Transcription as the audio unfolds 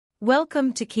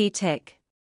Welcome to Key Tech.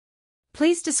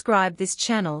 Please describe this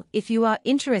channel if you are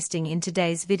interested in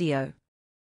today's video.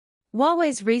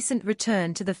 Huawei's recent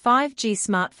return to the 5G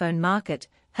smartphone market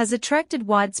has attracted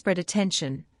widespread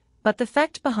attention, but the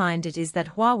fact behind it is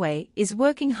that Huawei is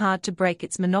working hard to break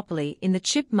its monopoly in the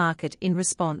chip market in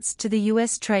response to the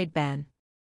US trade ban.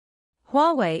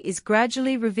 Huawei is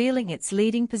gradually revealing its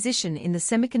leading position in the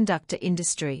semiconductor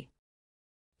industry.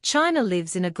 China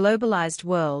lives in a globalized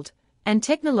world, and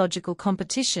technological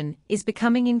competition is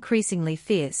becoming increasingly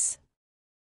fierce.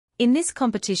 In this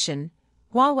competition,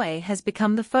 Huawei has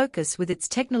become the focus with its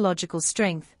technological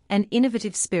strength and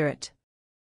innovative spirit.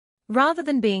 Rather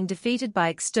than being defeated by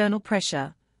external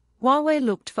pressure, Huawei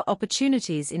looked for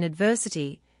opportunities in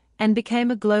adversity and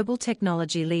became a global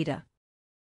technology leader.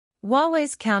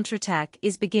 Huawei's counterattack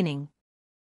is beginning.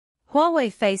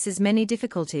 Huawei faces many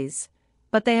difficulties,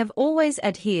 but they have always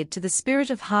adhered to the spirit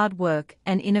of hard work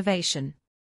and innovation.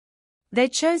 They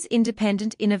chose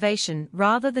independent innovation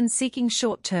rather than seeking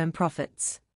short-term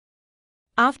profits.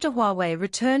 After Huawei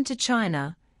returned to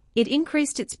China, it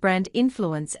increased its brand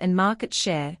influence and market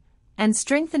share, and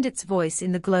strengthened its voice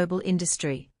in the global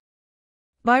industry.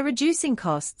 By reducing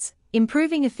costs,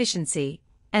 improving efficiency,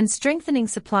 and strengthening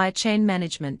supply chain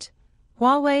management,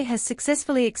 Huawei has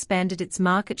successfully expanded its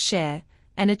market share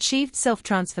and achieved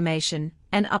self-transformation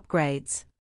and upgrades.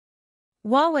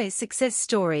 Huawei's success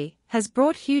story has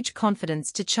brought huge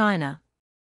confidence to China.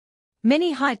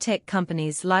 Many high-tech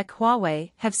companies like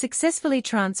Huawei have successfully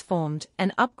transformed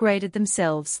and upgraded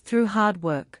themselves through hard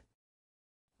work.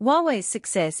 Huawei's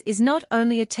success is not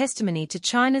only a testimony to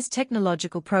China's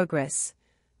technological progress,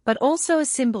 but also a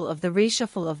symbol of the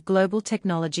reshuffle of global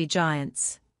technology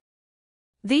giants.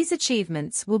 These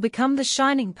achievements will become the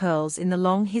shining pearls in the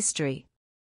long history.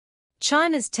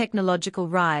 China's technological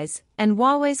rise and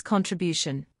Huawei's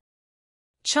contribution.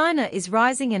 China is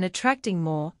rising and attracting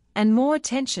more and more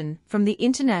attention from the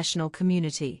international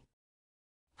community.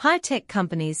 High-tech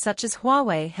companies such as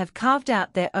Huawei have carved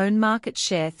out their own market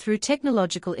share through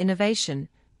technological innovation,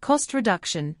 cost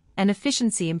reduction, and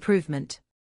efficiency improvement.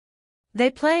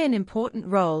 They play an important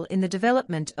role in the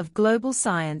development of global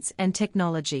science and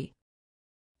technology.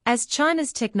 As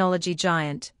China's technology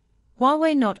giant,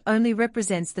 Huawei not only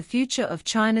represents the future of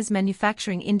China's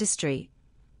manufacturing industry,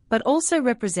 but also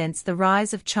represents the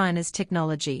rise of China's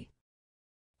technology.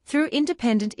 Through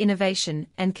independent innovation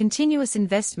and continuous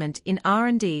investment in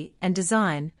R&D and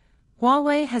design,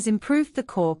 Huawei has improved the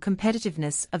core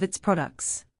competitiveness of its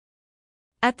products.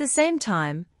 At the same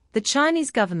time, the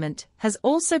Chinese government has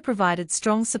also provided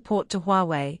strong support to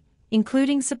Huawei,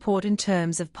 including support in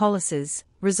terms of policies,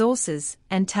 resources,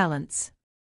 and talents.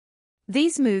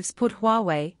 These moves put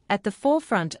Huawei at the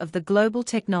forefront of the global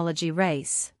technology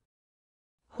race.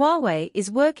 Huawei is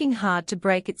working hard to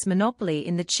break its monopoly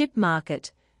in the chip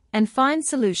market and find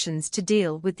solutions to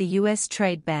deal with the US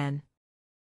trade ban.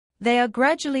 They are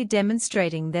gradually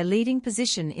demonstrating their leading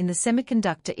position in the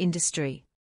semiconductor industry.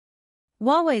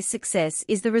 Huawei's success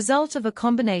is the result of a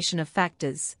combination of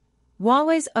factors: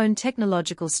 Huawei's own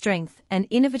technological strength and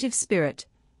innovative spirit,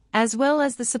 as well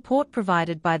as the support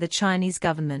provided by the Chinese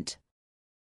government.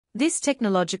 This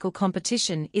technological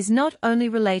competition is not only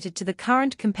related to the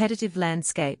current competitive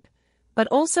landscape, but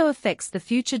also affects the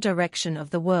future direction of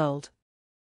the world.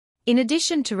 In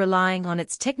addition to relying on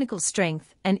its technical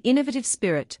strength and innovative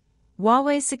spirit,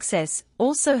 Huawei's success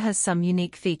also has some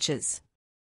unique features.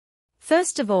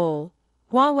 First of all,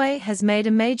 Huawei has made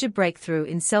a major breakthrough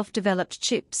in self-developed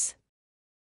chips.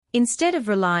 Instead of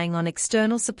relying on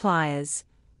external suppliers,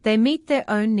 they meet their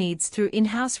own needs through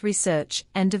in-house research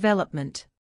and development.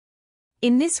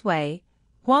 In this way,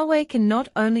 Huawei can not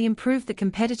only improve the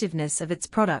competitiveness of its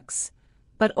products,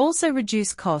 but also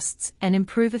reduce costs and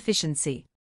improve efficiency.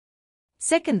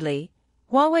 Secondly,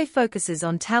 Huawei focuses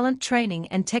on talent training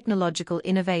and technological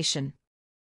innovation.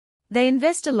 They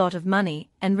invest a lot of money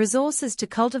and resources to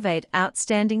cultivate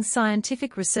outstanding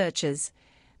scientific researchers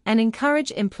and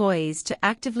encourage employees to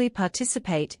actively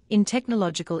participate in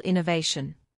technological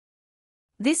innovation.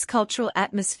 This cultural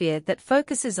atmosphere that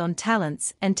focuses on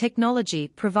talents and technology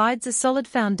provides a solid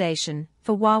foundation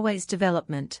for Huawei's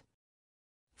development.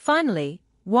 Finally,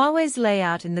 Huawei's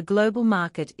layout in the global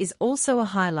market is also a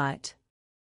highlight.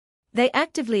 They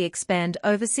actively expand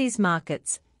overseas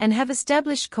markets and have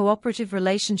established cooperative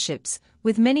relationships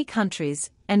with many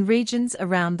countries and regions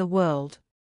around the world.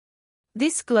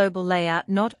 This global layout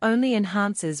not only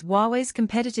enhances Huawei's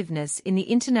competitiveness in the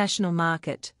international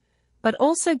market, but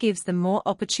also gives them more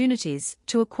opportunities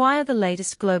to acquire the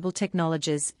latest global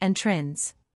technologies and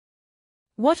trends.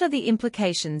 What are the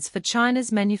implications for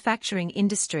China's manufacturing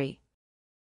industry?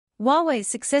 Huawei's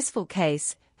successful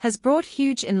case has brought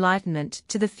huge enlightenment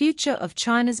to the future of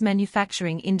China's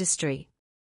manufacturing industry.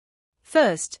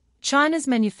 First, China's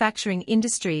manufacturing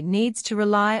industry needs to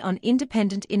rely on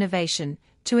independent innovation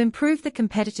to improve the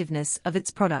competitiveness of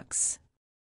its products.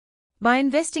 By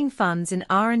investing funds in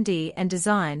R&D and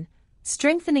design,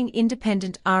 strengthening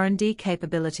independent R&D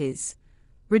capabilities,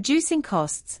 reducing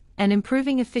costs, and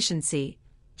improving efficiency,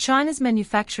 China's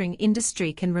manufacturing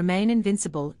industry can remain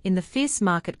invincible in the fierce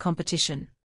market competition.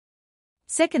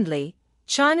 Secondly,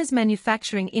 China's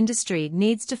manufacturing industry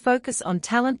needs to focus on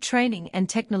talent training and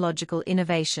technological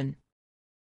innovation.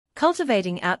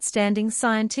 Cultivating outstanding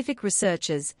scientific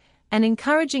researchers and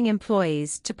encouraging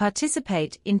employees to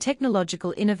participate in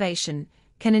technological innovation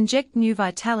can inject new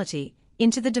vitality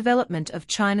into the development of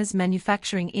China's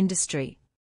manufacturing industry.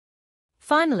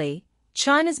 Finally,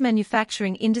 China's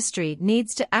manufacturing industry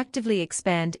needs to actively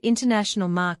expand international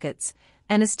markets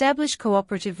and establish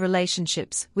cooperative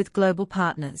relationships with global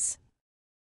partners.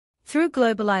 Through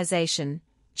globalization,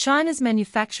 China's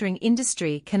manufacturing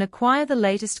industry can acquire the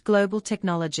latest global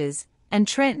technologies and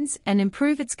trends and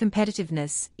improve its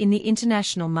competitiveness in the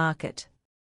international market.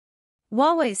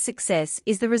 Huawei's success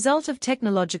is the result of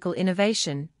technological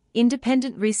innovation,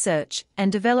 independent research and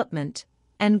development,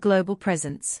 and global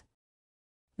presence.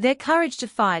 Their courage to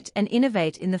fight and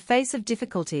innovate in the face of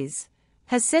difficulties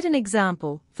has set an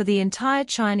example for the entire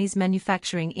Chinese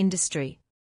manufacturing industry.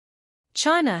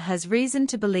 China has reason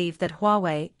to believe that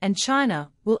Huawei and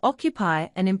China will occupy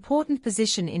an important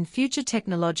position in future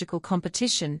technological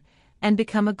competition and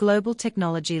become a global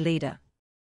technology leader.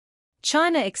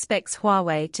 China expects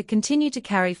Huawei to continue to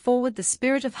carry forward the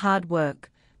spirit of hard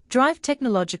work, drive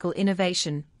technological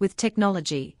innovation with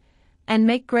technology, and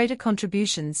make greater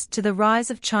contributions to the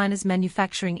rise of China's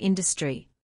manufacturing industry.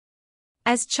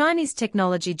 As Chinese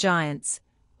technology giants,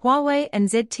 Huawei and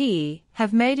ZTE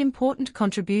have made important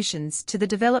contributions to the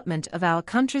development of our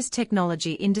country's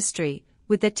technology industry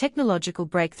with their technological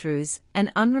breakthroughs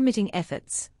and unremitting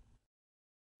efforts.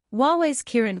 Huawei's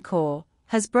Kirin Core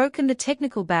has broken the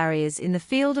technical barriers in the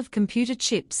field of computer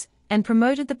chips and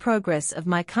promoted the progress of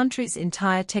my country's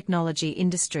entire technology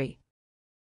industry.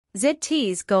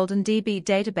 ZTE's Golden DB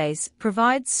database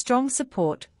provides strong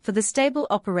support for the stable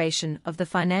operation of the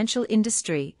financial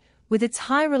industry with its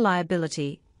high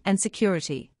reliability and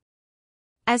security.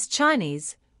 As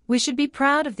Chinese, we should be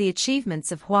proud of the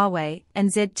achievements of Huawei and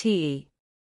ZTE.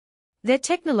 Their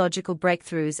technological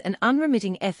breakthroughs and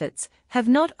unremitting efforts have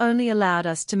not only allowed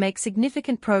us to make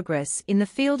significant progress in the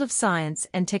field of science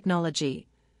and technology,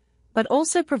 but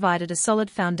also provided a solid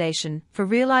foundation for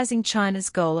realizing China's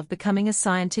goal of becoming a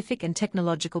scientific and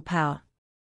technological power.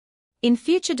 In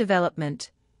future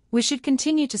development, we should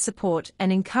continue to support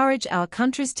and encourage our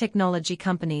country's technology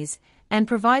companies and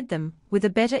provide them with a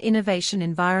better innovation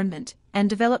environment and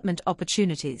development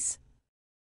opportunities.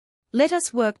 Let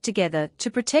us work together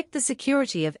to protect the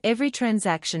security of every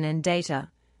transaction and data,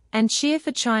 and cheer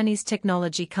for Chinese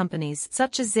technology companies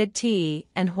such as ZTE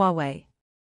and Huawei.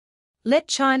 Let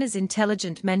China's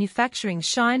intelligent manufacturing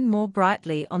shine more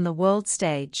brightly on the world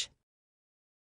stage.